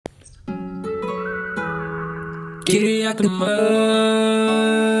Get it out the mud,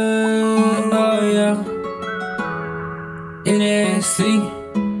 oh yeah. NSC,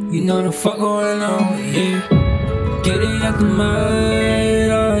 you know the fuck going on, yeah. Get it out the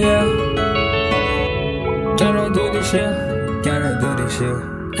mud, oh yeah. Gotta do this, yeah. Gotta do this, yeah.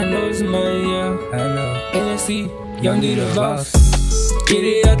 I know it's money, yeah. I know. NSC, young D the boss. Get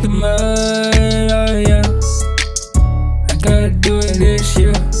it out the mud, oh yeah. I gotta do it this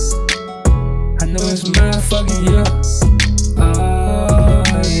year. I know it's my fucking year. Oh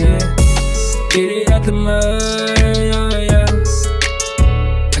yeah. Get it out the mud, oh yeah.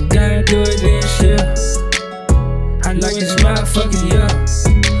 I gotta do it this year. I know it's my fucking year.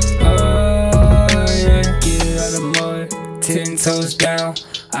 Oh yeah. Get it out the mud, 10 toes down.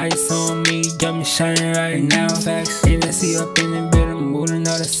 Ice on me, got me shining right now. Facts, NSC up in the building, moving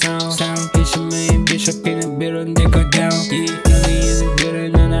all the sound. Bitch, your main bitch up in the building, they go down. Yeah, Kelly in the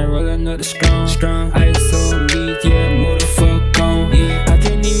building, and I roll another strong. Ice on me, yeah, move the fuck on. Yeah, I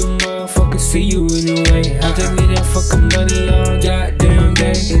can't even motherfucker see you anyway. I just need that fucking money all goddamn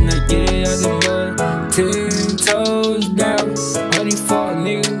day, and I get it out the mud, 10 toes down. All these fuck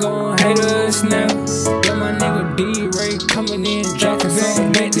niggas gon' hate us now. Yeah, my nigga D-Ray coming in, dropping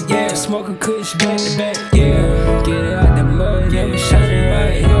some back to back, smoking kush back to back. Yeah, get it out the mud, yeah, we shining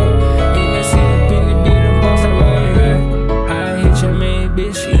right here. And I see it in the building, boss, I right here. I hit your main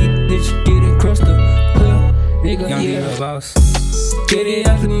bitch, eat bitch, get it crystal clear, nigga, young yeah. The boss. Get it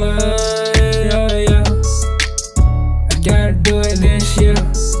out the mud, oh yeah. I gotta do it this year,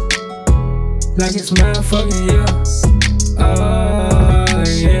 like it's my fucking year. Oh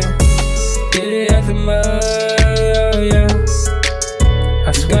yeah. Get it out the mud, oh yeah.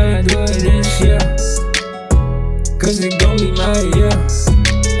 I swear I do it this year, cause it gon' be my year.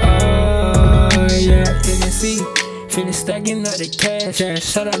 Oh yeah. Tennessee, finna stacking up the cash.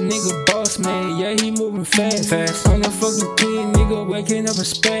 Shout out nigga boss man, yeah he moving fast. On the fucking king nigga, waking up a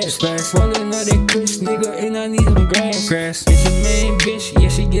splash. Rolling up that kush nigga, and I need some grass. It's your main bitch, yeah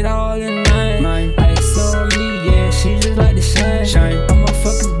she get all in line. Ice on me, yeah she just like to shine. I'm a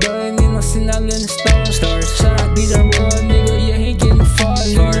fucking done, and I'm sitting out in the stars. Shout out DJ World nigga, yeah he getting far.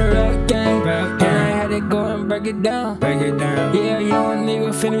 In the rap game, and I had to go and break it down. Yeah, young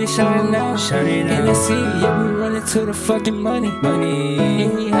nigga finna shine now. NSC, yeah we running to the fucking money.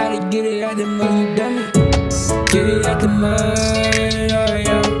 And we had to get it out the mud, you dummy. Get it out the mud, oh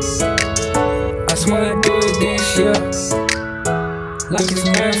yeah. I swear I do it this year, like it's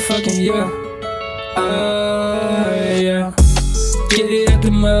my fucking year. Oh yeah. Get it out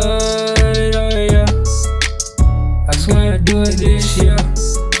the mud, oh yeah. I swear I do it this year,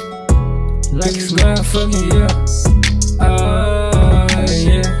 like it's my fucking year. Oh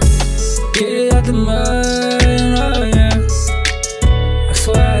yeah. Get it out the mud, oh yeah. I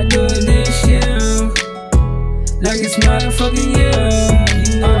swear I do it this year, like it's my fucking year.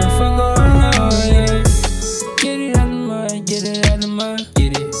 You know the fuck going on, yeah. Get it out the mud, get it out the mud,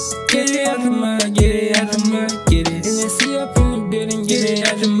 get it. Get it out the mud, get it out the mud, get it. NSC up in the building, get it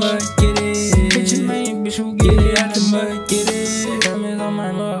out the mud, get it. Bitch, your main bitch, who get it out the mud, get it. Diamonds on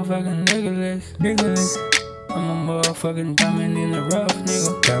my motherfucking nigga list. I'm a motherfucking diamond in the rough,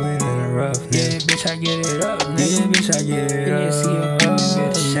 nigga. Yeah, bitch, I get it up, nigga. Bitch, I get it up. NSC up in the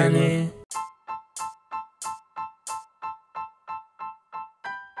building, shining.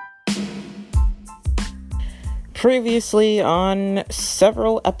 Previously on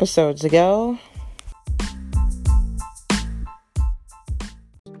several episodes ago.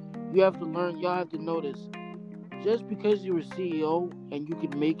 You have to learn, y'all have to know this. Just because you're a CEO and you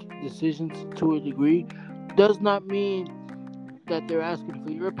can make decisions to a degree does not mean that they're asking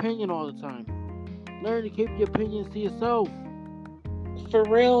for your opinion all the time. Learn to keep your opinions to yourself. For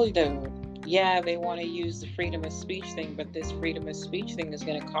real, though. Yeah, they want to use the freedom of speech thing, but this freedom of speech thing is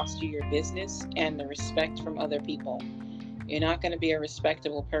going to cost you your business and the respect from other people. You're not going to be a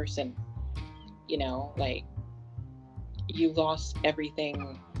respectable person. You know, like, you lost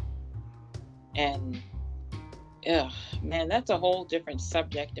everything. And, man, that's a whole different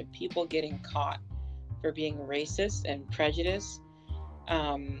subject of people getting caught for being racist and prejudiced.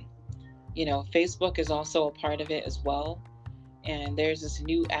 You know, Facebook is also a part of it as well. And there's this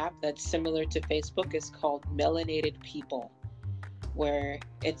new app that's similar to Facebook. It's called Melanated People, where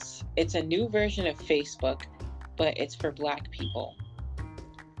it's a new version of Facebook, but it's for Black people,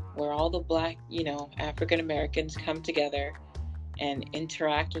 where all the Black, you know, African Americans come together and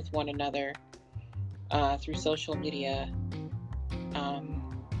interact with one another through social media,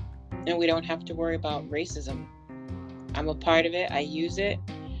 and we don't have to worry about racism. I'm a part of it. I use it,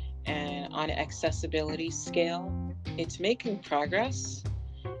 and on an accessibility scale, it's making progress.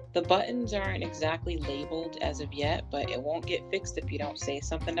 The buttons aren't exactly labeled as of yet, but it won't get fixed if you don't say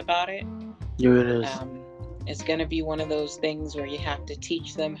something about it. Here it is. It's going to be one of those things where you have to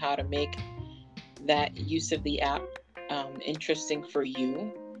teach them how to make that use of the app interesting for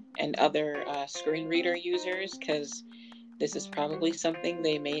you and other screen reader users, because this is probably something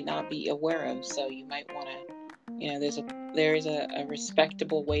they may not be aware of. So you might want to, there's a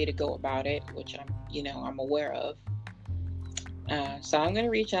respectable way to go about it, which I'm aware of. So I'm going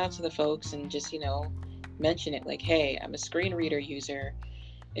to reach out to the folks and just, mention it like, hey, I'm a screen reader user.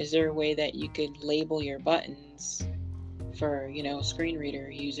 Is there a way that you could label your buttons for, screen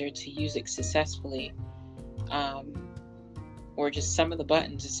reader user to use it successfully? Or just some of the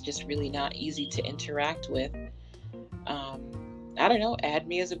buttons is just really not easy to interact with. I don't know, add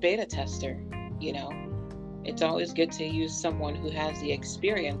me as a beta tester. It's always good to use someone who has the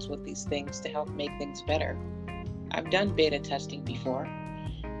experience with these things to help make things better. I've done beta testing before,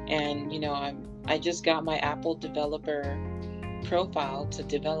 and I just got my Apple developer profile to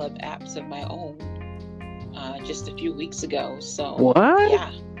develop apps of my own just a few weeks ago. So what?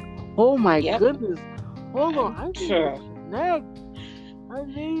 Yeah. Oh my goodness! Hold on, I need sure. to connect. I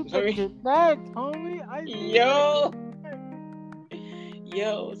need to connect, homie.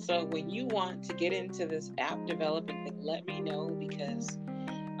 Yo, so when you want to get into this app developing thing, let me know, because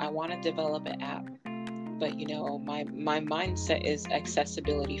I want to develop an app. But my mindset is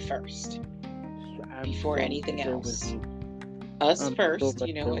accessibility first before anything else. Us first,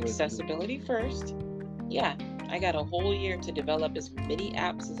 accessibility first. Yeah, I got a whole year to develop as many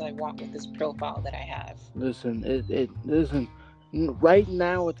apps as I want with this profile that I have. Listen, listen. Right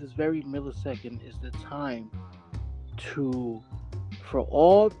now, at this very millisecond, is the time for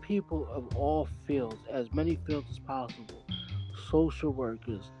all people of all fields, as many fields as possible, social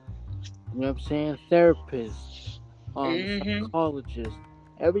workers, therapists, psychologists,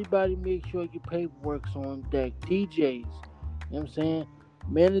 everybody make sure your paperwork's on deck. DJs,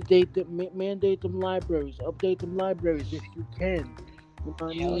 mandate them libraries, update them libraries if you can.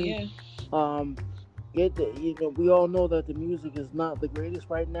 We all know that the music is not the greatest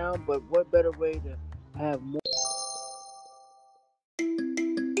right now, but what better way to have more.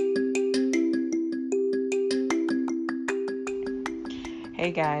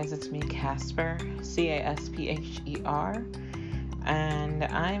 Hey guys, it's me, Casper, Caspher, and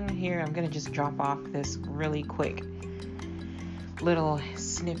I'm here. I'm going to just drop off this really quick little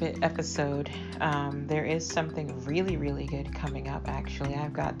snippet episode. There is something really, really good coming up, actually.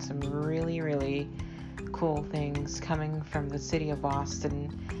 I've got some really, really cool things coming from the city of Boston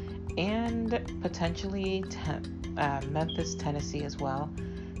and potentially Memphis, Tennessee as well.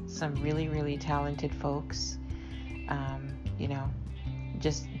 Some really, really talented folks,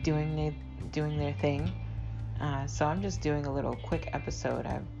 just doing their thing. So I'm just doing a little quick episode.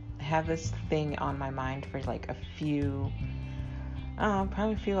 I have this thing on my mind for like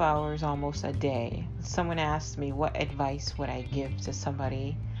probably a few hours, almost a day. Someone asked me what advice would I give to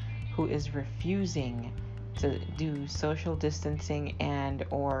somebody who is refusing to do social distancing and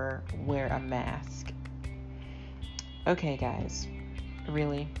or wear a mask. Okay, guys,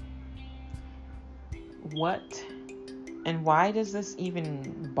 really? What and why does this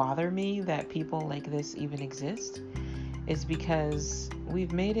even bother me that people like this even exist? Is because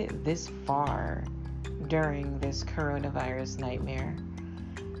we've made it this far during this coronavirus nightmare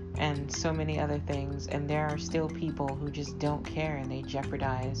and so many other things, and there are still people who just don't care and they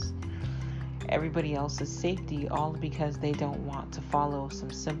jeopardize everybody else's safety, all because they don't want to follow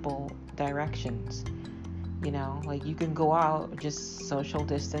some simple directions. Like, you can go out, just social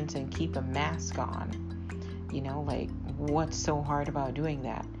distance and keep a mask on. Like, what's so hard about doing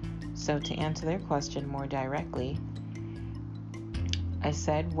that? So to answer their question more directly, I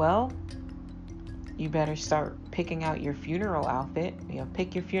said, well, you better start picking out your funeral outfit.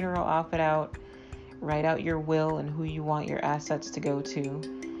 Pick your funeral outfit out, write out your will and who you want your assets to go to,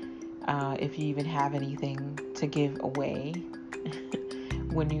 if you even have anything to give away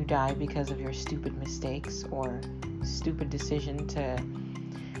when you die because of your stupid mistakes or stupid decision to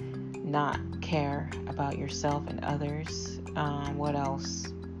not care about yourself and others. What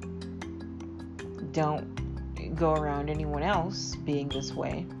else? Don't go around anyone else being this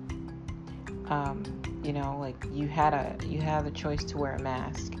way. Like, you had a choice to wear a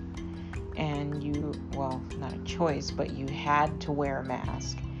mask, and not a choice, but you had to wear a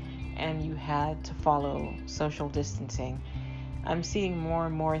mask, and you had to follow social distancing. I'm seeing more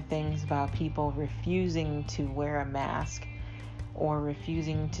and more things about people refusing to wear a mask or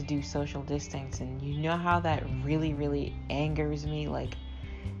refusing to do social distancing. You know how that really, really angers me? Like,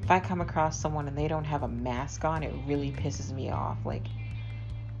 if I come across someone and they don't have a mask on, it really pisses me off. Like,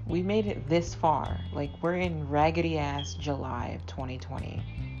 we made it this far. Like, we're in raggedy ass July of 2020.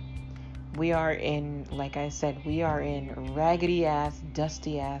 We are in, like I said, we are in raggedy ass,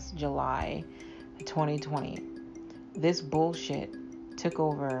 dusty ass July 2020. This bullshit took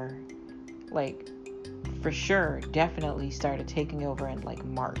over, like, for sure, definitely started taking over in like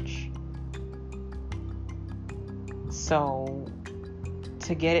March. So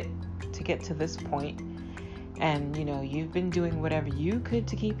to get to this point, and you know, you've been doing whatever you could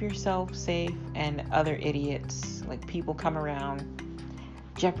to keep yourself safe, and other idiots, like people come around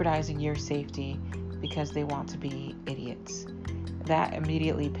jeopardizing your safety because they want to be idiots. That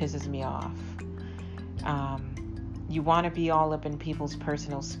immediately pisses me off. You want to be all up in people's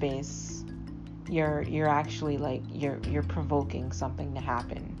personal space. You're actually like you're provoking something to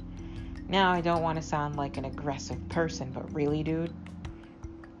happen. Now, I don't want to sound like an aggressive person, but really, dude,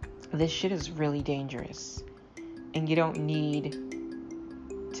 this shit is really dangerous. And you don't need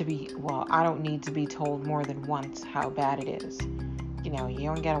to be, well, I don't need to be told more than once how bad it is. You know, you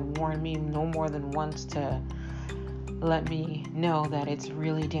don't gotta warn me no more than once to let me know that it's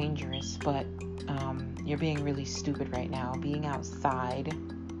really dangerous. But you're being really stupid right now. Being outside,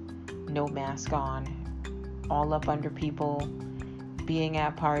 no mask on, all up under people, being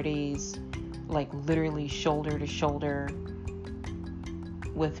at parties, like literally shoulder to shoulder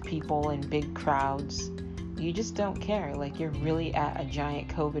with people in big crowds. You just don't care. Like, you're really at a giant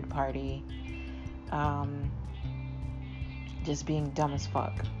COVID party, just being dumb as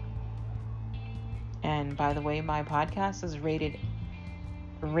fuck. And by the way, my podcast is rated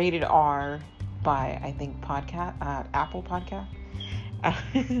R by, I think, Apple Podcast,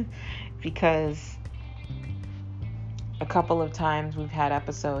 because a couple of times we've had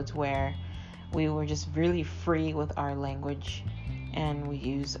episodes where we were just really free with our language, and we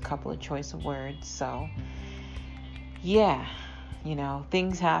use a couple of choice of words. So yeah, you know,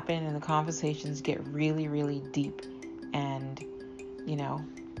 things happen and the conversations get really, really deep, and you know,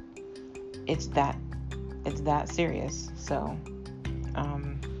 it's that serious. So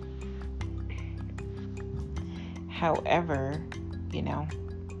however, you know,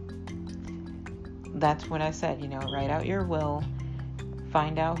 that's what I said, you know, write out your will,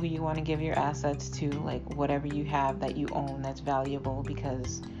 find out who you want to give your assets to, like whatever you have that you own that's valuable,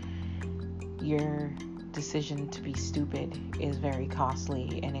 because your decision to be stupid is very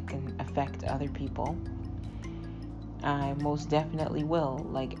costly and it can affect other people. I most definitely will.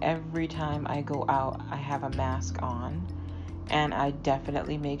 Like, every time I go out, I have a mask on, and I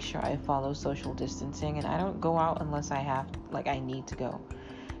definitely make sure I follow social distancing, and I don't go out unless I need to go.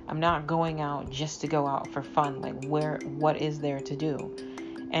 I'm not going out just to go out for fun. Like, what is there to do?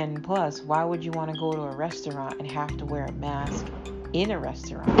 And plus, why would you want to go to a restaurant and have to wear a mask in a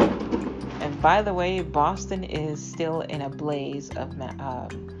restaurant? And by the way, Boston is still in a blaze of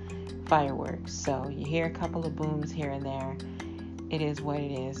fireworks. So you hear a couple of booms here and there. It is what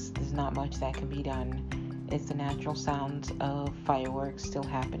it is. There's not much that can be done. It's the natural sounds of fireworks still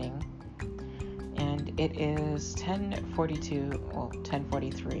happening. And it is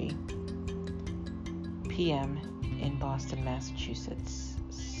 10:43 p.m. in Boston, Massachusetts.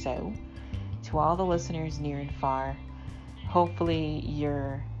 So, to all the listeners near and far, hopefully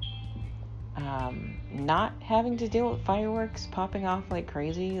you're not having to deal with fireworks popping off like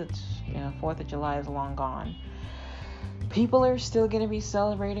crazy. It's, you know, 4th of July is long gone. People are still going to be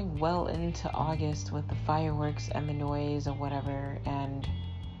celebrating well into August with the fireworks and the noise or whatever, and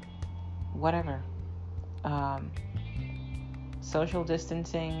whatever. Social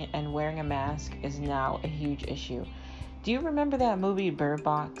distancing and wearing a mask is now a huge issue. Do you remember that movie Bird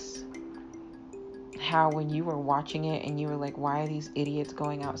Box? How when you were watching it and you were like, why are these idiots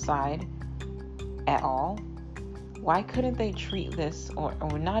going outside at all? Why couldn't they treat this, or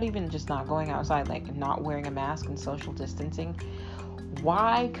not even just not going outside, like not wearing a mask and social distancing?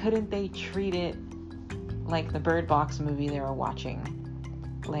 Why couldn't they treat it like the Bird Box movie they were watching?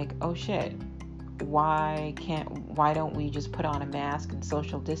 Like, oh shit, why don't we just put on a mask and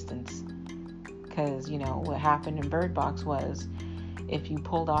social distance? Because, you know, what happened in Bird Box was, if you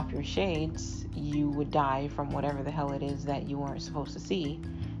pulled off your shades, you would die from whatever the hell it is that you weren't supposed to see.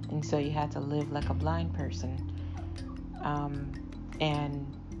 And so you had to live like a blind person.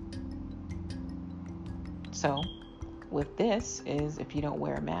 And so with this is, if you don't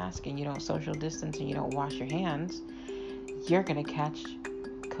wear a mask and you don't social distance and you don't wash your hands, you're going to catch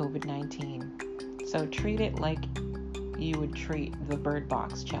COVID-19. So treat it like you would treat the Bird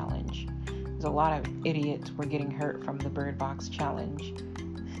Box challenge. There's a lot of idiots were getting hurt from the Bird Box challenge.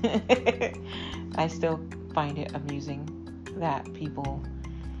 I still find it amusing that people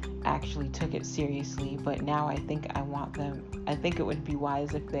actually took it seriously, but now I think it would be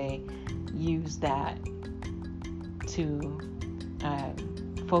wise if they use that to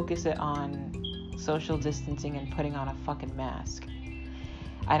focus it on social distancing and putting on a fucking mask.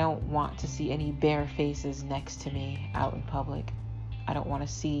 I don't want to see any bare faces next to me out in public. I don't want to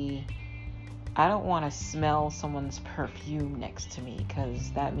smell someone's perfume next to me,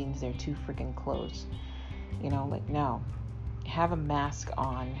 because that means they're too freaking close. No. Have a mask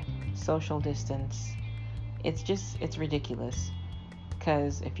on, social distance. It's ridiculous.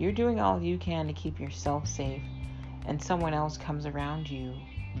 Because if you're doing all you can to keep yourself safe and someone else comes around you,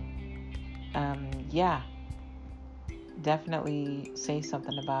 definitely say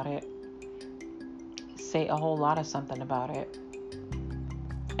something about it. Say a whole lot of something about it.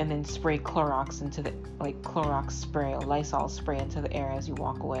 And then spray Clorox spray or Lysol spray into the air as you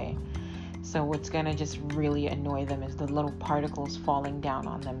walk away. So what's going to just really annoy them is the little particles falling down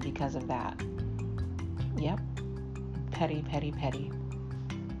on them because of that. Yep. Petty, petty, petty.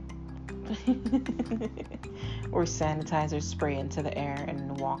 Or sanitizer spray into the air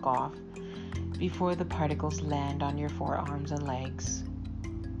and walk off before the particles land on your forearms and legs.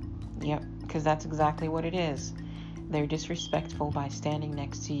 Yep, because that's exactly what it is. They're disrespectful by standing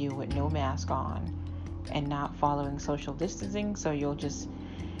next to you with no mask on and not following social distancing, so you'll just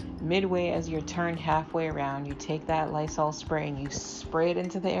midway as you're turned halfway around, you take that Lysol spray and you spray it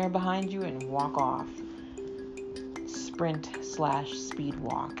into the air behind you and walk off. Sprint/speed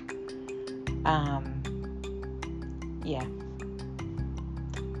walk. Yeah.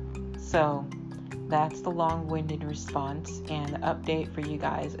 So that's the long-winded response, and the update for you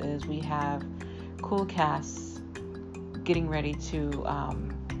guys is we have Coolcast getting ready to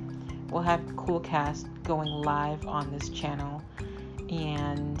we'll have Coolcast going live on this channel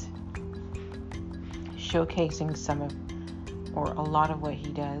and showcasing a lot of what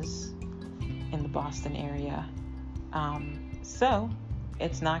he does in the Boston area. So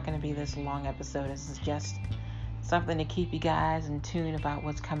it's not going to be this long episode. This is just something to keep you guys in tune about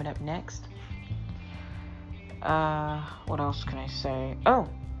what's coming up next. What else can I say? Oh,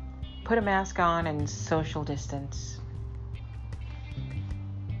 put a mask on and social distance.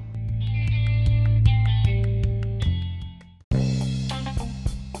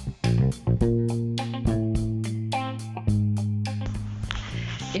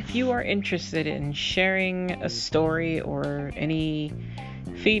 If you are interested in sharing a story or any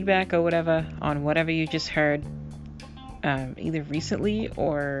feedback or whatever on whatever you just heard, either recently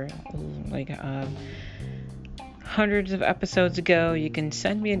or hundreds of episodes ago, you can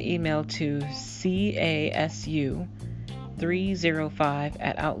send me an email to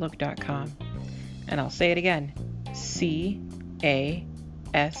casu305@outlook.com. And I'll say it again,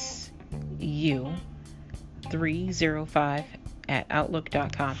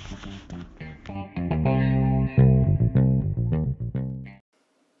 casu305@outlook.com.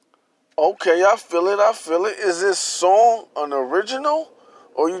 Okay, I feel it. Is this song an original,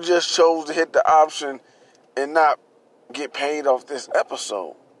 or you just chose to hit the option and not get paid off this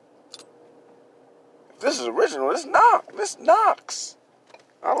episode? If this is original, this knocks.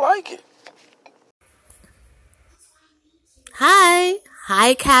 I like it.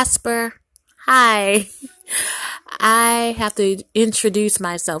 Hi, Casper. Hi. I have to introduce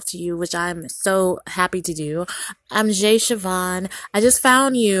myself to you, which I'm so happy to do. I'm Jay Siobhan. I just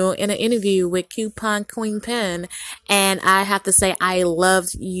found you in an interview with Coupon Queen Pen, and I have to say I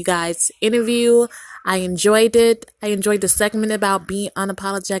loved you guys' interview. I enjoyed it. I enjoyed the segment about being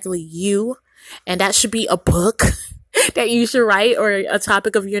unapologetically you, and that should be a book that you should write, or a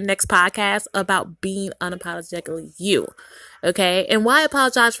topic of your next podcast about being unapologetically you. Okay? And why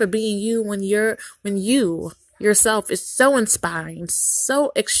apologize for being you when you yourself is so inspiring,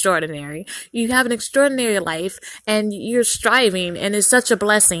 so extraordinary. You have an extraordinary life and you're striving, and it's such a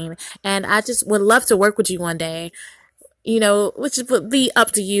blessing. And I just would love to work with you one day, which would be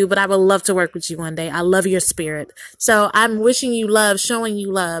up to you, but I would love to work with you one day. I love your spirit. So I'm wishing you love, showing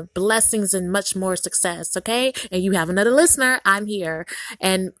you love, blessings, and much more success. Okay. And you have another listener. I'm here,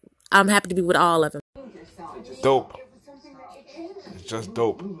 and I'm happy to be with all of them. Dope. It's just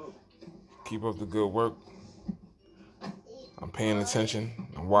dope. Keep up the good work. I'm paying attention.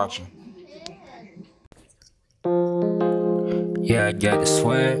 I'm watching. Yeah, I got the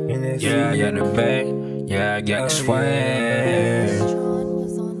swag. Yeah, I got the bag. Yeah, I got the swag.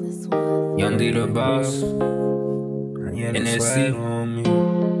 Young leader boss. NSC.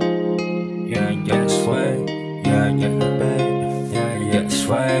 Yeah, I got the swag. Yeah, I got the bag. Yeah, I got the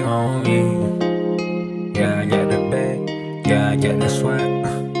swag on me. Yeah, I got the bag. Yeah, I got the swag.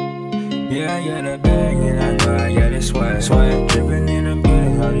 Yeah, I got the bag, and I know I got the swag. Drippin' in the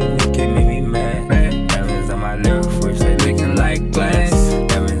building, all these niggas make me mad. Diamonds on my little fresh, they looking like glass.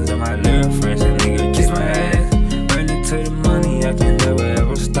 Diamonds on my little fresh, that nigga kiss my ass. Running to the money, I can never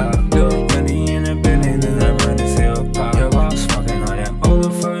ever stop. Money in the building, and I run this hip hop. Smoking on that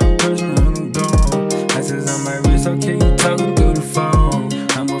motherfucking person on the dome. Glasses on my wrist, okay, you talking through the phone.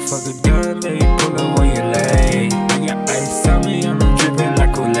 I'm a fucking gun, baby, pull up when you lay. I got ice on me, I'm dripping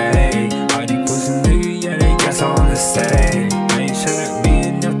like Kool-Aid. All these pussy niggas, yeah, they got something to say. I ain't shut up,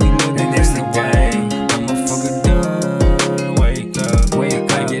 being nothing, and that's the game. I'm a fucking done, wake up.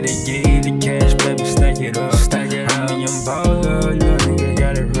 I get the cash, baby, stack it up. I'm a young baller, little nigga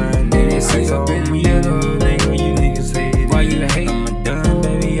gotta run. Then they say up in me, little nigga, you niggas hate it. Why you hate? I'm a done,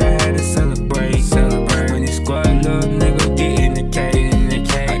 baby, I had to celebrate. When this squad, little nigga, get in the cage.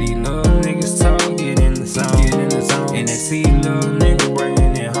 All these little niggas talk, get in the zone. And they see little nigga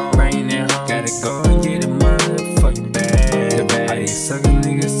bringing it home. Gotta go and get the motherfucking bag. All these sucker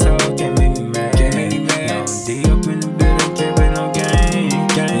niggas talk, can't make me mad. Young D up in the building, can't play no game.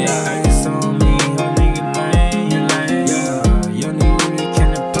 Yeah, ice on me, her nigga lame. Yeah, young nigga really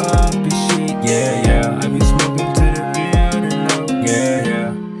can't pop his shit. Yeah, I be smoking to the real to know.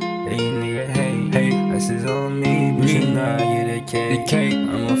 Yeah, hey nigga, hey, this is on me, but you know I get the cake.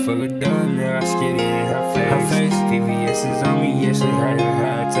 I'm a fucker done, nigga, I skid it in her face. VVS is on me, yeah, she heard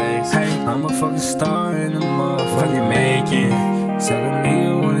how it tastes. Hey, I'm a fucking star in the motherfucking making. Sucker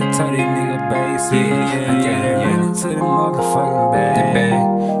nigga wanna tell these nigga basic. I get it into the motherfucking bag.